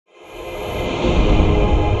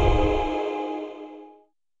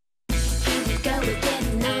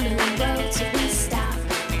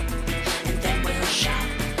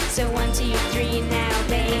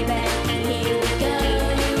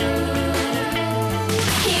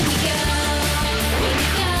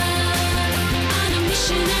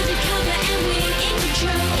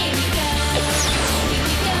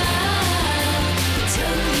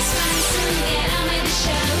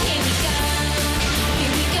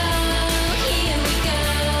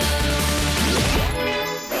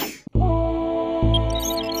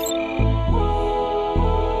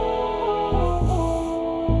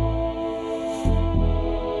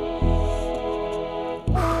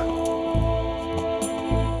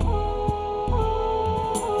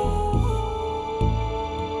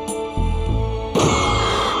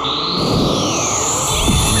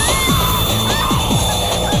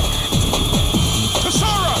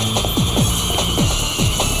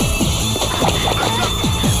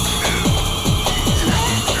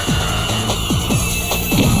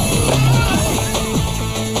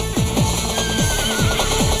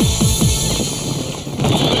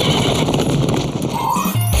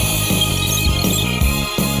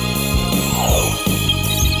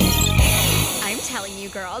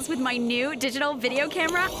With my new digital video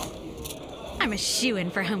camera, I'm a shoo-in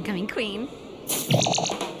for Homecoming Queen.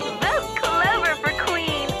 Vote Clover for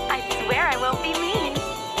Queen. I swear I won't be mean.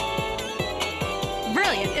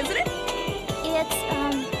 Brilliant, isn't it? It's,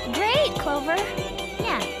 great, Clover.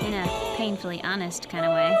 Yeah, in a painfully honest kind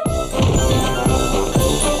of way.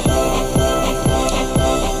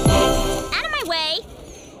 Out of my way,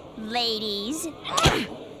 ladies.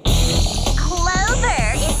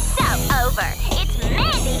 Clover is so over. It's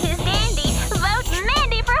Mandy who's dandy. Vote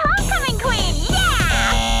Mandy for Homecoming Queen.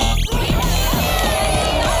 Yeah!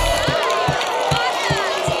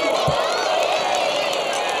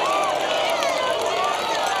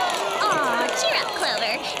 Aw, cheer up,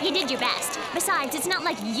 Clover. You did your best. Besides, it's not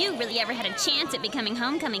like you really ever had a chance at becoming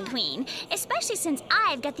Homecoming Queen, especially since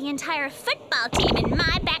I've got the entire football team in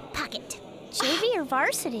my back pocket. JV or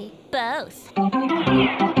varsity? Both.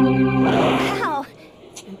 Wow,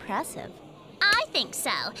 impressive. I think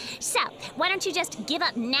so. So, why don't you just give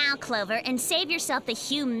up now, Clover, and save yourself the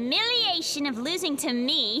humiliation of losing to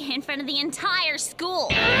me in front of the entire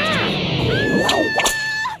school?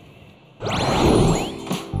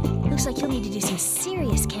 Looks like you'll need to do some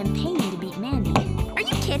serious campaigning to beat Mandy. Are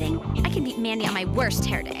you kidding? I can beat Mandy on my worst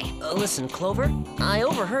hair day. Listen, Clover, I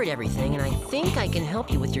overheard everything, and I think I can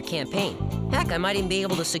help you with your campaign. Heck, I might even be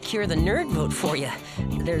able to secure the nerd vote for you.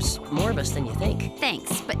 There's more of us than you think.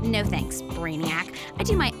 Thanks, but no thanks, Brainiac. I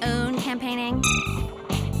do my own campaigning.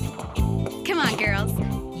 Come on, girls.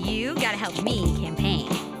 You gotta help me campaign.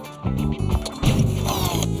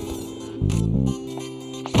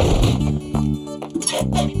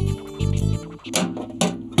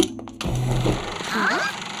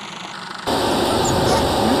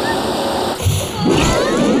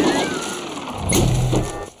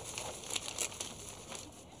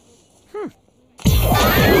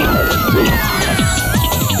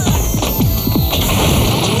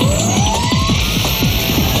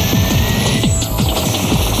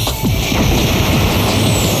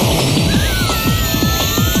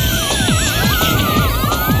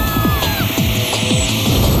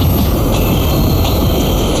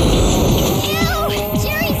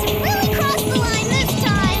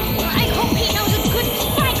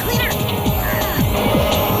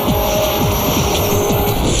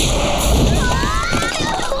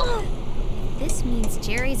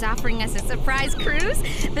 Offering us a surprise cruise,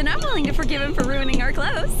 then I'm willing to forgive him for ruining our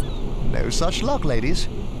clothes. No such luck, ladies.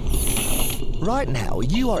 Right now,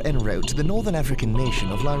 you are en route to the Northern African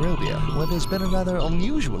Nation of Lyrobia, where there's been a rather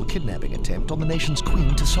unusual kidnapping attempt on the nation's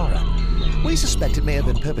Queen Tassara. We suspect it may have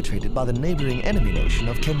been perpetrated by the neighboring enemy nation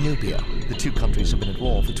of Kenyopia. The two countries have been at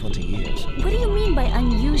war for 20 years. What do you mean by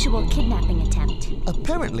unusual kidnapping attempt?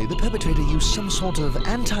 Apparently, the perpetrator used some sort of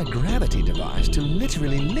anti-gravity device to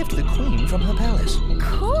literally lift the Queen from her palace.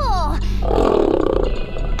 Cool!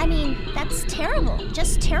 I mean, that's terrible.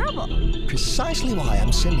 Just terrible. Precisely why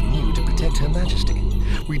I'm sending you to protect Her Majesty.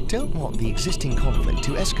 We don't want the existing conflict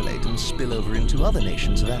to escalate and spill over into other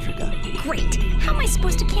nations of Africa. Great! How am I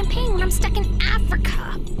supposed to campaign when I'm stuck in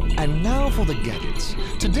Africa? And now for the gadgets.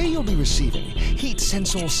 Today you'll be receiving Heat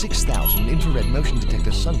Sensor 6000 infrared motion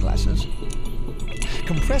detector sunglasses,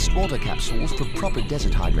 compressed water capsules for proper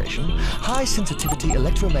desert hydration, high sensitivity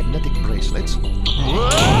electromagnetic bracelets.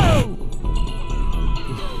 Whoa!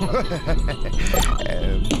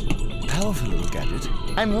 Powerful little gadget.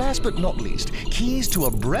 And last but not least, keys to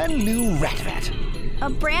a brand new rat vat. A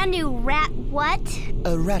brand new rat What?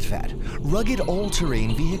 A Ratvat, rugged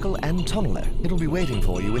all-terrain vehicle and tunneler. It'll be waiting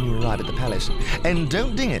for you when you arrive at the palace. And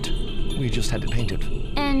don't ding it. We just had it painted.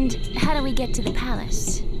 And how do we get to the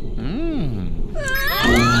palace?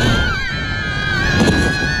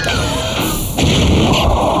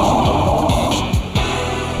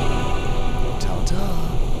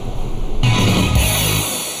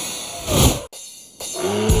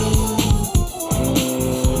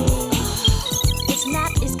 This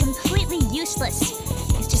map is completely useless.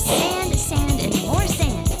 It's just sand, sand, and more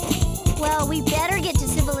sand. Well, we better get to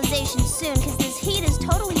civilization soon, because this heat is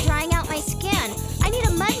totally drying out my skin. I need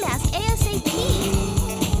a mud mask ASAP.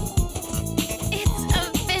 It's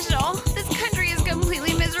official. This country is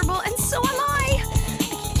completely miserable, and so am I.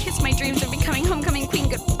 I can kiss my dreams of becoming homecoming queen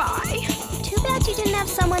goodbye. Too bad you didn't have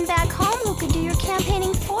someone back home who could do your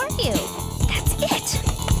campaigning for you. That's it.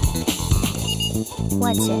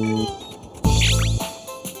 What's it?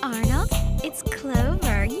 Arnold, it's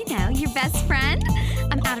Clover, you know, your best friend.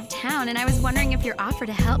 I'm out of town, and I was wondering if your offer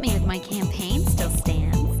to help me with my campaign still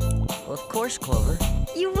stands. Well, of course, Clover.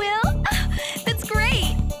 You will? Oh, that's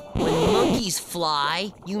great. When monkeys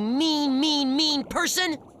fly, you mean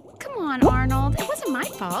person! Come on, Arnold. It wasn't my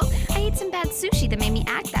fault. I ate some bad sushi that made me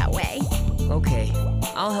act that way. Okay,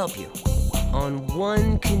 I'll help you. On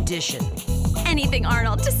one condition. Anything,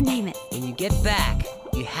 Arnold. Just name it. When you get back,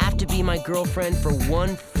 you have to be my girlfriend for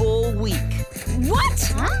 1 full week.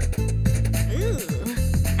 What? Huh? Ooh.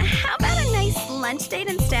 How about a nice lunch date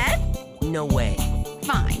instead? No way.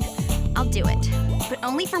 Fine. I'll do it. But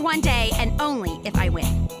only for 1 day and only if I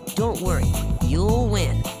win. Don't worry. You'll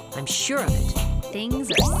win. I'm sure of it.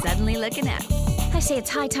 Things are suddenly looking up. I say it's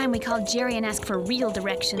high time we call Jerry and ask for real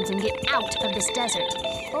directions and get out of this desert.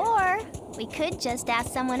 Or we could just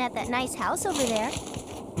ask someone at that nice house over there.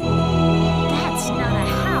 That's not a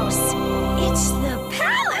house. It's the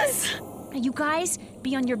Palace! Now, you guys,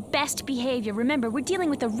 be on your best behavior. Remember, we're dealing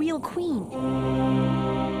with a real queen.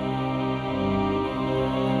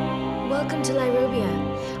 Welcome to Lyrobia.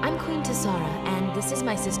 I'm Queen Tassara, and this is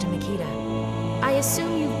my sister Makeda. I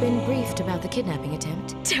assume you've been briefed about the kidnapping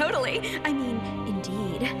attempt. Totally. I mean,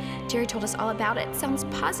 indeed. Jerry told us all about it. Sounds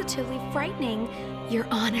positively frightening, Your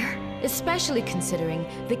Honor. Especially considering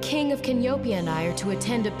the King of Kenyopia and I are to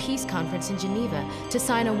attend a peace conference in Geneva to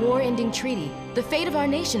sign a war-ending treaty. The fate of our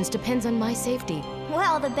nations depends on my safety.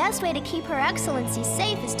 Well, the best way to keep Her Excellency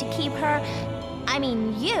safe is to keep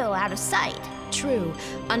you, out of sight. True.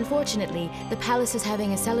 Unfortunately, the palace is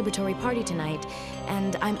having a celebratory party tonight,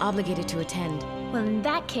 and I'm obligated to attend. Well, in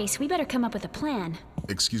that case, we better come up with a plan.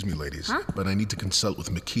 Excuse me, ladies, but I need to consult with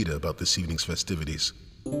Makeda about this evening's festivities.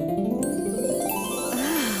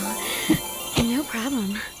 No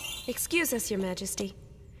problem. Excuse us, Your Majesty.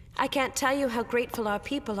 I can't tell you how grateful our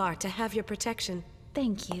people are to have your protection.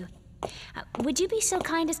 Thank you. Would you be so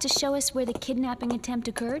kind as to show us where the kidnapping attempt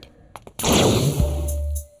occurred?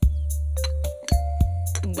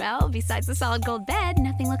 Well, besides the solid gold bed,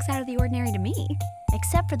 nothing looks out of the ordinary to me.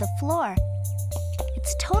 Except for the floor.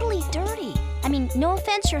 It's totally dirty. I mean, no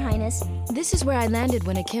offense, Your Highness. This is where I landed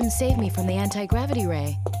when Akim saved me from the anti-gravity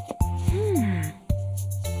ray.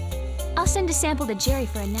 I'll send a sample to Jerry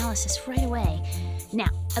for analysis right away. Now,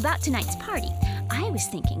 about tonight's party. I was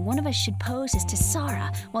thinking one of us should pose as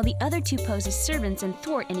Tassara, while the other two pose as servants and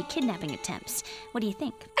thwart any kidnapping attempts. What do you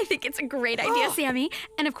think? I think it's a great idea, Sammy.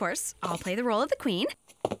 And of course, I'll play the role of the queen.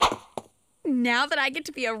 Now that I get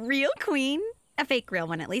to be a real queen, a fake real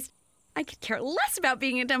one at least, I could care less about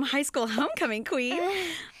being a dumb high school homecoming queen.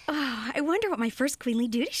 Oh, I wonder what my first queenly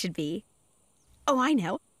duty should be. Oh, I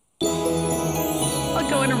know. I'll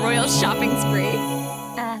go on a royal shopping spree.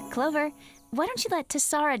 Clover, why don't you let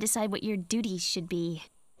Tassara decide what your duties should be?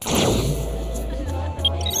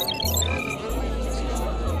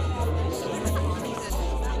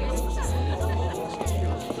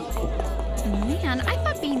 Man, I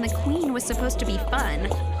thought being the queen was supposed to be fun.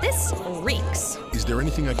 This reeks. Is there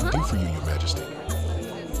anything I can do for you, Your Majesty?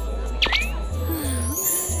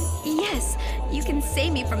 Yes, you can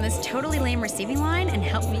save me from this totally lame receiving line and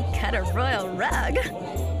help me cut a royal rug.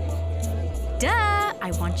 Duh!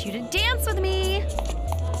 I want you to dance with me.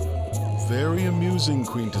 Very amusing,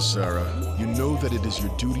 Queen Tassara. You know that it is your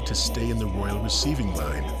duty to stay in the royal receiving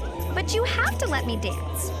line. But you have to let me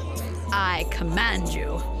dance. I command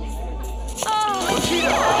you. Oh,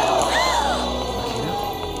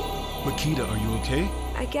 Makeda, are you okay?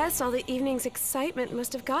 I guess all the evening's excitement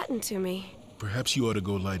must have gotten to me. Perhaps you ought to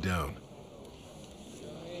go lie down.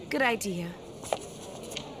 Good idea.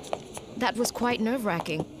 That was quite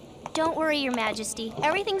nerve-wracking. Don't worry, Your Majesty.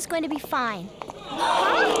 Everything's going to be fine.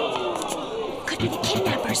 Could be the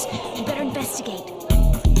kidnappers. We better investigate.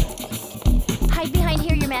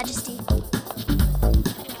 Majesty.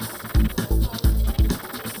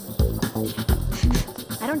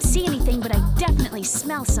 I don't see anything, but I definitely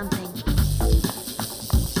smell something.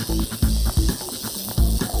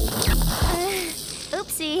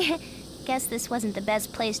 Oopsie. Guess this wasn't the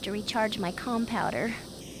best place to recharge my compounder.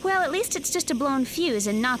 Well, at least it's just a blown fuse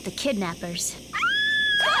and not the kidnappers.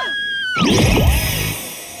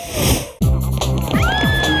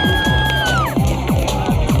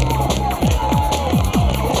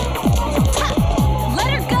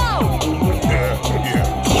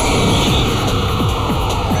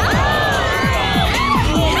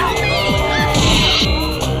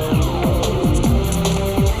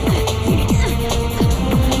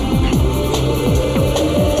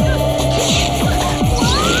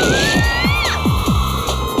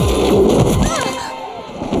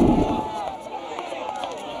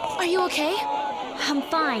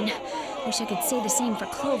 Wish I could say the same for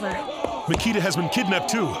Clover. Makeda has been kidnapped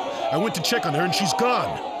too. I went to check on her and she's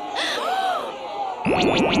gone.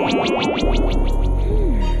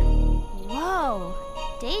 Whoa,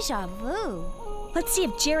 deja vu. Let's see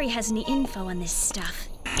if Jerry has any info on this stuff.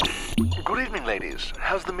 Good evening, ladies.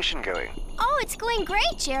 How's the mission going? Oh, it's going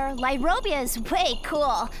great, Jer. Lyrobia is way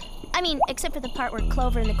cool. I mean, except for the part where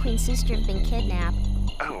Clover and the Queen's sister have been kidnapped.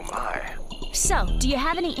 Oh my. So, do you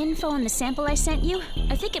have any info on the sample I sent you?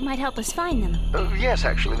 I think it might help us find them. Yes,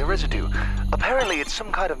 actually, the residue. Apparently it's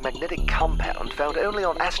some kind of magnetic compound found only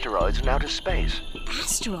on asteroids in outer space.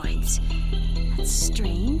 Asteroids? That's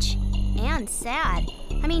strange. And sad.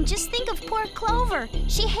 I mean, just think of poor Clover.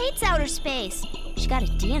 She hates outer space. She got a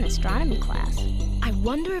D in astronomy class. I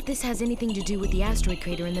wonder if this has anything to do with the asteroid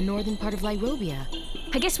crater in the northern part of Lyrobia.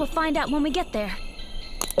 I guess we'll find out when we get there.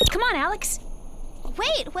 Come on, Alex.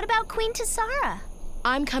 Wait, what about Queen Tassara?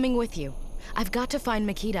 I'm coming with you. I've got to find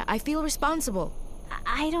Makeda. I feel responsible.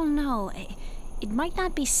 I don't know. It might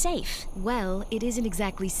not be safe. Well, it isn't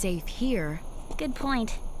exactly safe here. Good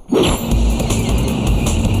point. The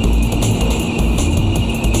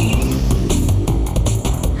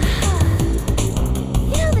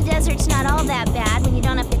desert's not all that bad when you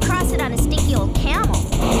don't have to cross it on a stinky old camel.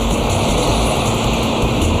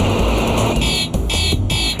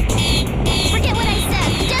 Forget what I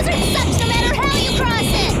said. The desert sucks no matter how you cross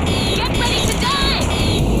it. Get ready to die!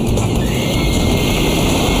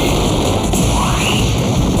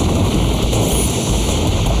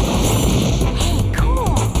 Hey,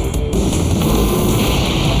 cool.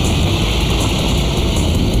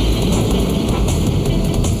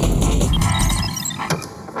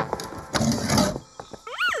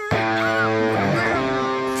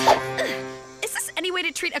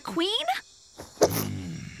 Treat a queen?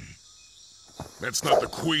 That's not the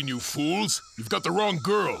queen, you fools. You've got the wrong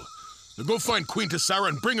girl. Now go find Queen Tassara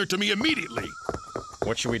and bring her to me immediately.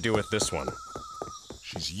 What should we do with this one?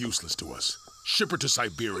 She's useless to us. Ship her to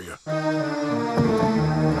Siberia.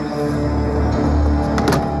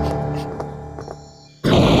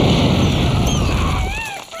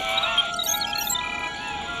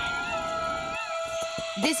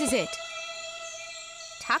 This is it.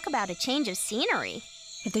 Talk about a change of scenery.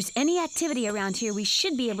 If there's any activity around here, we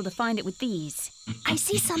should be able to find it with these. I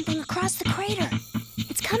see something across the crater.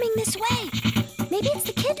 It's coming this way. Maybe it's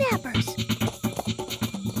the kidnappers.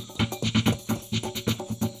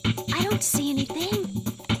 I don't see anything.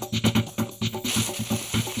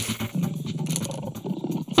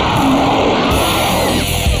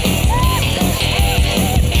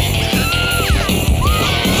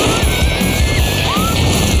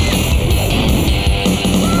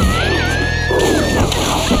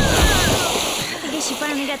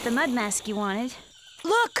 The mud mask you wanted.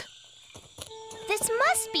 Look! This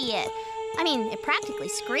must be it. I mean, it practically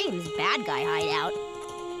screams bad guy hideout.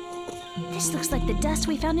 This looks like the dust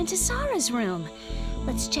we found in Tassara's room.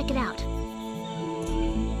 Let's check it out.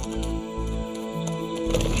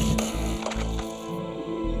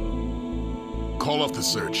 Call off the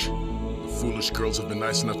search. The foolish girls have been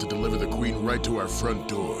nice enough to deliver the queen right to our front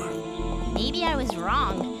door. Maybe I was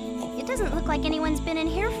wrong. It doesn't look like anyone's been in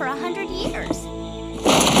here for 100 years.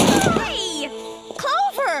 Hey!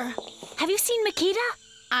 Clover! Have you seen Makeda?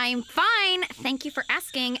 I'm fine. Thank you for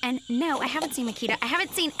asking. And no, I haven't seen Makeda. I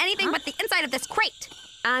haven't seen anything but the inside of this crate.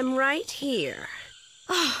 I'm right here.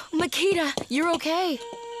 Oh, Makeda, you're okay?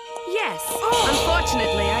 Yes.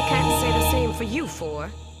 Unfortunately, I can't say the same for you four.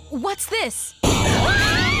 What's this?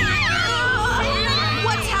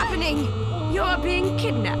 What's happening? You're being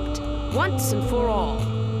kidnapped, once and for all.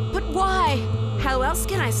 But why? How else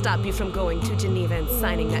can I stop you from going to Geneva and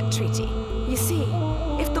signing that treaty? You see,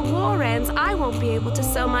 if the the war ends, I won't be able to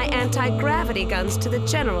sell my anti-gravity guns to the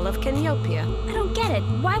General of Kenyopia. I don't get it.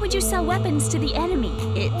 Why would you sell weapons to the enemy?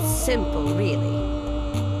 It's simple, really.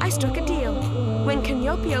 I struck a deal. When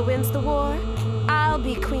Kenyopia wins the war, I'll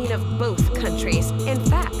be queen of both countries. In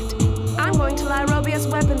fact, I'm going to Lyrobia's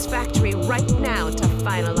weapons factory right now to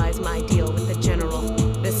finalize my deal with the General.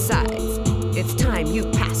 Besides, it's time you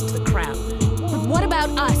passed the crown. But what about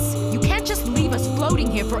us? You can't just leave us floating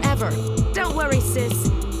here forever. Don't worry, sis.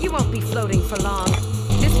 You won't be floating for long.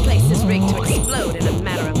 This place is rigged to explode in a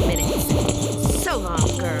matter of minutes. So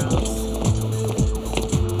long, girls.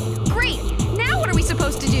 Great! Now what are we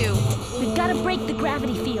supposed to do? We've got to break the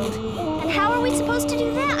gravity field. And how are we supposed to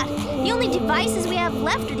do that? The only devices we have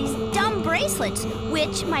left are these dumb bracelets,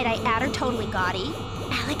 which, might I add, are totally gaudy.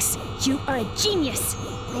 Alex, you are a genius.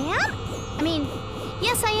 I am? I mean,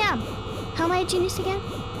 yes, I am. How am I a genius again?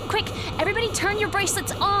 Quick, everybody turn your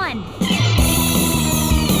bracelets on.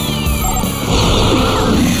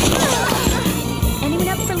 Anyone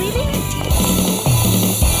up for leaving?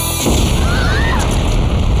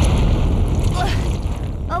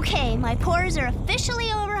 Okay, my pores are officially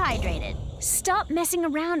overhydrated. Stop messing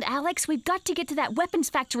around, Alex. We've got to get to that weapons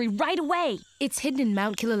factory right away. It's hidden in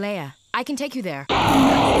Mount Kilauea. I can take you there.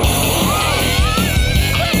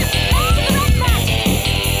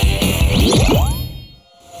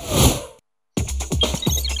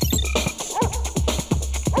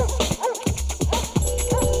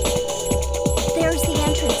 There's the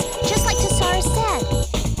entrance, just like Tassara said.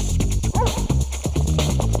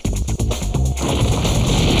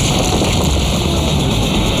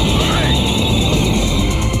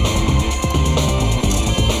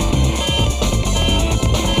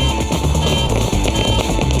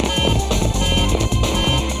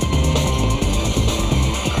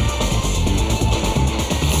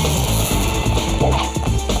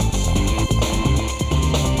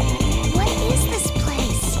 What is this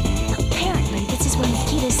place? Apparently, this is where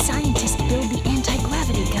Makeda's scientists build the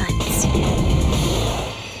anti-gravity guns.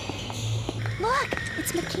 Look,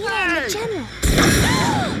 it's Makeda and the General.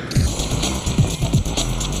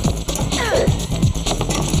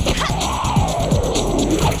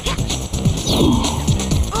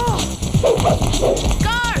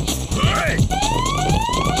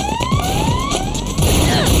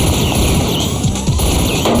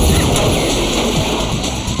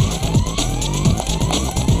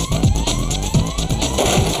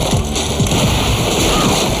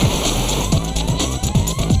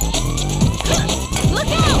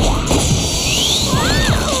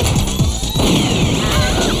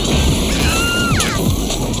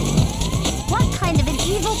 What kind of an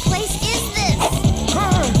evil place is this?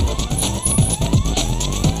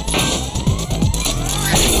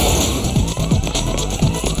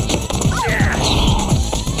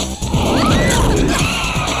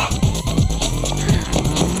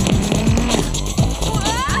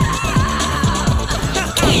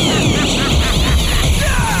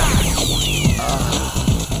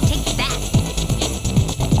 Take that.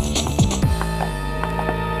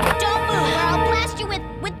 Don't move or I'll blast you with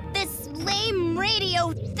this lame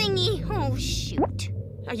radio thingy. Oh, shoot.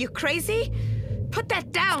 Are you crazy? Put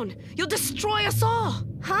that down. You'll destroy us all.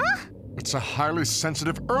 Huh? It's a highly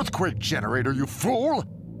sensitive earthquake generator, you fool!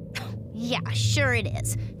 Yeah, sure it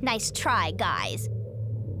is. Nice try, guys.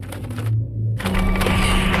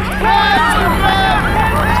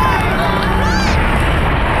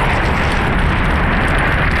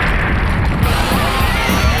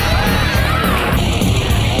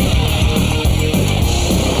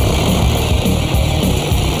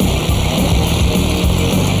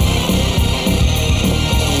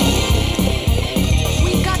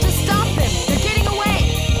 We've got to stop them. They're getting away.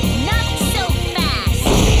 Not so fast.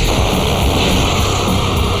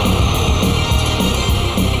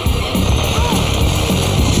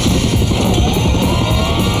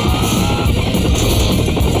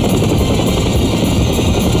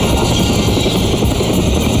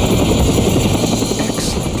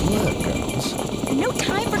 Excellent work, girls. No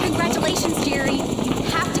time for congratulations, Jerry. You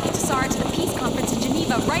have to get Tassara to the peace conference in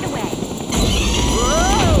Geneva right away.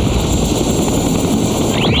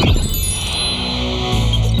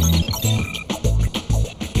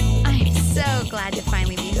 I'm so glad to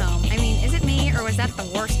finally be home. I mean, is it me, or was that the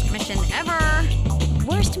worst mission ever?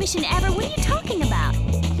 Worst mission ever? What are you talking about?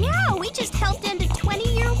 Yeah, we just helped end a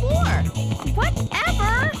 20-year war.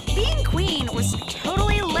 Whatever! Being queen was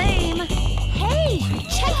totally lame. Hey,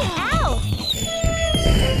 check it out.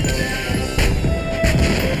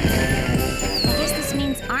 I guess this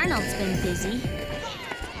means Arnold's been busy.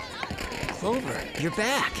 Clover, you're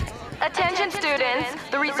back. Attention students,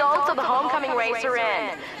 the results of the homecoming race are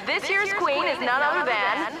in. This year's queen is none other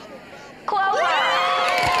than Clover.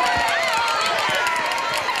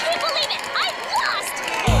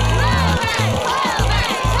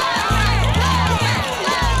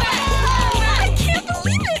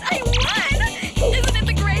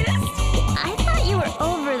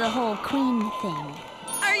 Queen thing.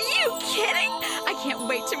 Are you kidding? I can't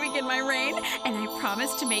wait to begin my reign, and I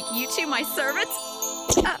promise to make you two my servants.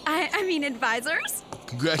 I mean advisors.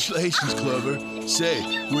 Congratulations, Clover. Say,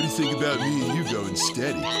 what do you think about me and you going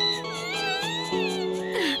steady?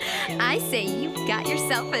 I say you've got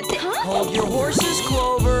yourself a... Huh? Hold your horses,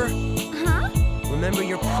 Clover. Huh? Remember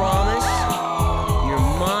your promise? You're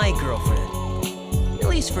my girlfriend. At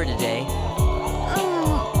least for today.